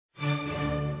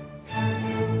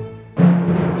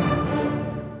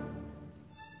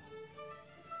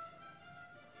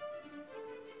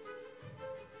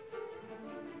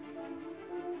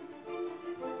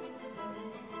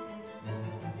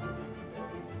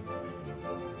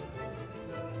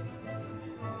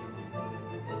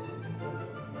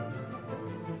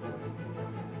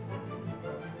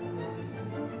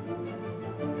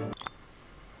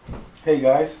Hey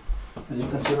guys, as you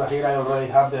can see right here, I already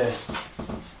have the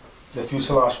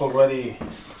fuselage already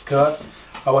cut.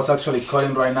 I was actually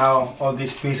cutting right now all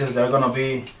these pieces that are gonna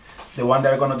be the one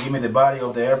that are gonna give me the body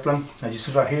of the airplane. As you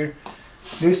see right here,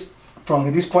 this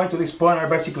from this point to this point are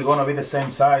basically gonna be the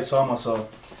same size almost, so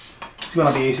it's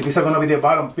gonna be easy. These are gonna be the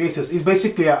bottom pieces. It's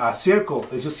basically a circle.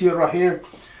 As you see it right here,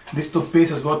 these two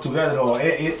pieces go together, or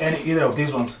either of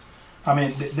these ones. I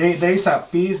mean, there is a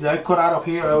piece that I cut out of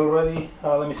here already.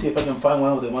 Let me see if I can find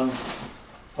one of the ones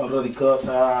already cut.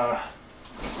 I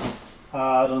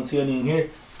don't see any in here.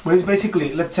 But it's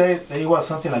basically, let's say that it was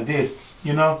something like this,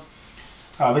 you know.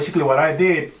 Basically what I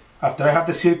did, after I have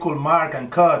the circle mark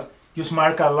and cut, just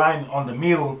mark a line on the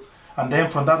middle, and then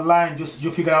from that line,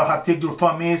 you figure out how thick your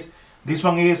foam is. This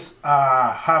one is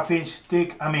 ½ inch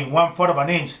thick, I mean 1/4 of an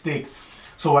inch thick.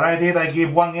 So what I did, I give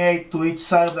 1/8 to each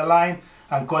side of the line,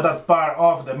 and cut that part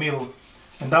off the middle,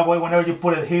 and that way whenever you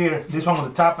put it here, this one on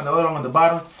the top and the other one on the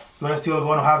bottom, you're still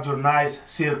going to have your nice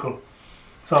circle.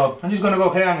 So I'm just going to go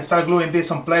ahead and start gluing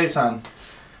this in place and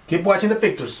keep watching the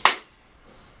pictures.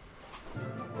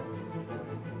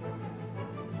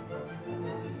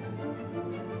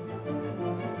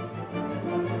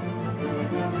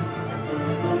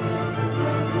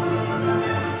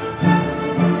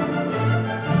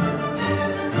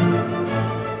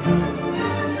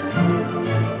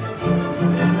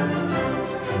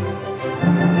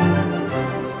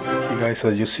 Guys,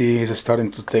 as you see, it's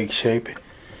starting to take shape.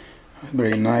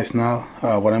 Very nice now.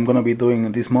 What I'm going to be doing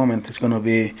at this moment is going to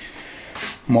be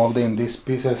molding these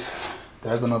pieces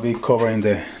that are going to be covering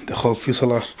the whole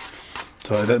fuselage.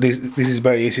 So this is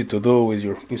very easy to do with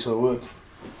your piece of wood.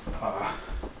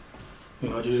 You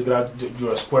know, just grab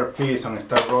your square piece and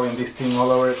start rolling this thing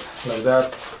all over it like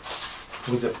that,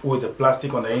 with the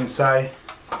plastic on the inside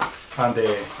and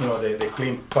the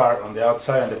clean part on the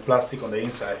outside and the plastic on the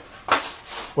inside.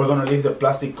 We're going to leave the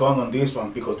plastic on this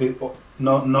one because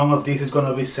none of this is going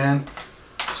to be sand,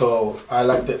 so I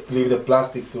like to leave the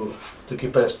plastic to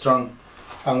keep it strong.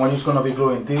 And we're just going to be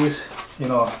gluing this, you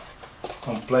know,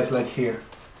 on place like here.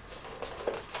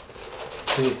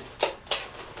 See,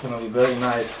 it's going to be very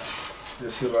nice. You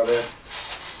see right there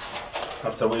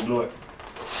after we glue it.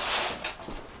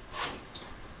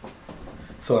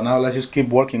 So now let's just keep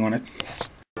working on it.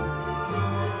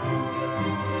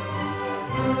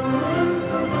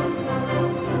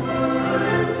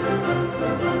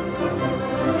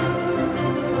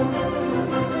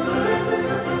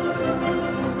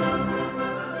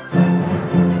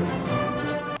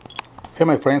 Okay,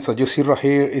 my friends, as you see right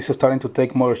here, it's starting to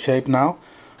take more shape now.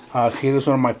 Here is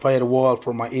where my firewall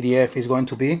for my EDF is going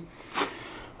to be.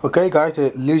 Okay guys, the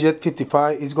Learjet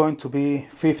 55 is going to be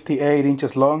 58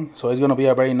 inches long, so it's going to be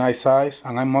a very nice size.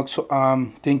 And I'm also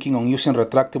thinking on using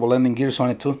retractable landing gears on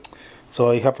it too,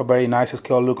 so it have a very nice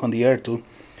scale look on the air too.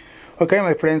 Okay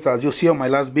my friends, as you see on my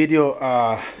last video,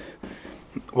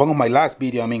 one of my last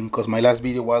video, I mean, because my last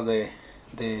video was the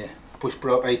Push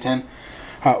Prop A10.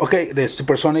 Okay, the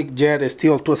supersonic jet is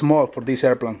still too small for this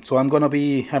airplane, so I'm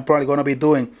probably gonna be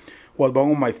doing what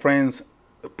one of my friends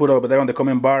put over there on the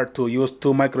comment bar, to use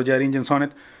 2 microjet engines on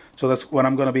it. So that's what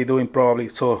I'm gonna be doing probably.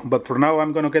 So, but for now,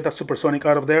 I'm gonna get that supersonic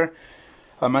out of there.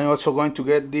 I'm also going to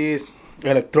get these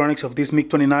electronics of this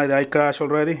MiG-29 that I crashed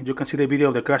already. You can see the video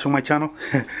of the crash on my channel.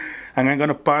 And I'm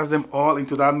gonna pass them all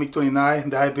into that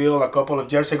MiG-29 that I built a couple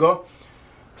of years ago.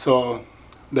 So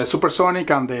the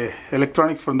supersonic and the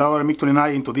electronics from the other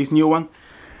MiG-29 into this new one.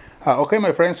 Okay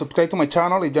my friends, subscribe to my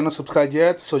channel if you're not subscribed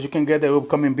yet, so you can get the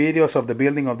upcoming videos of the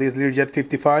building of this Learjet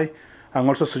 55, and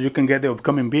also so you can get the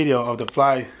upcoming video of the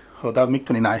flight of that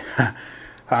MiG-29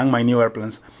 and my new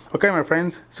airplanes. Okay my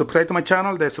friends, subscribe to my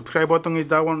channel. The subscribe button is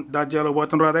that one, that yellow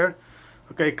button right there.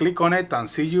 Okay, click on it and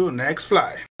see you next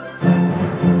flight.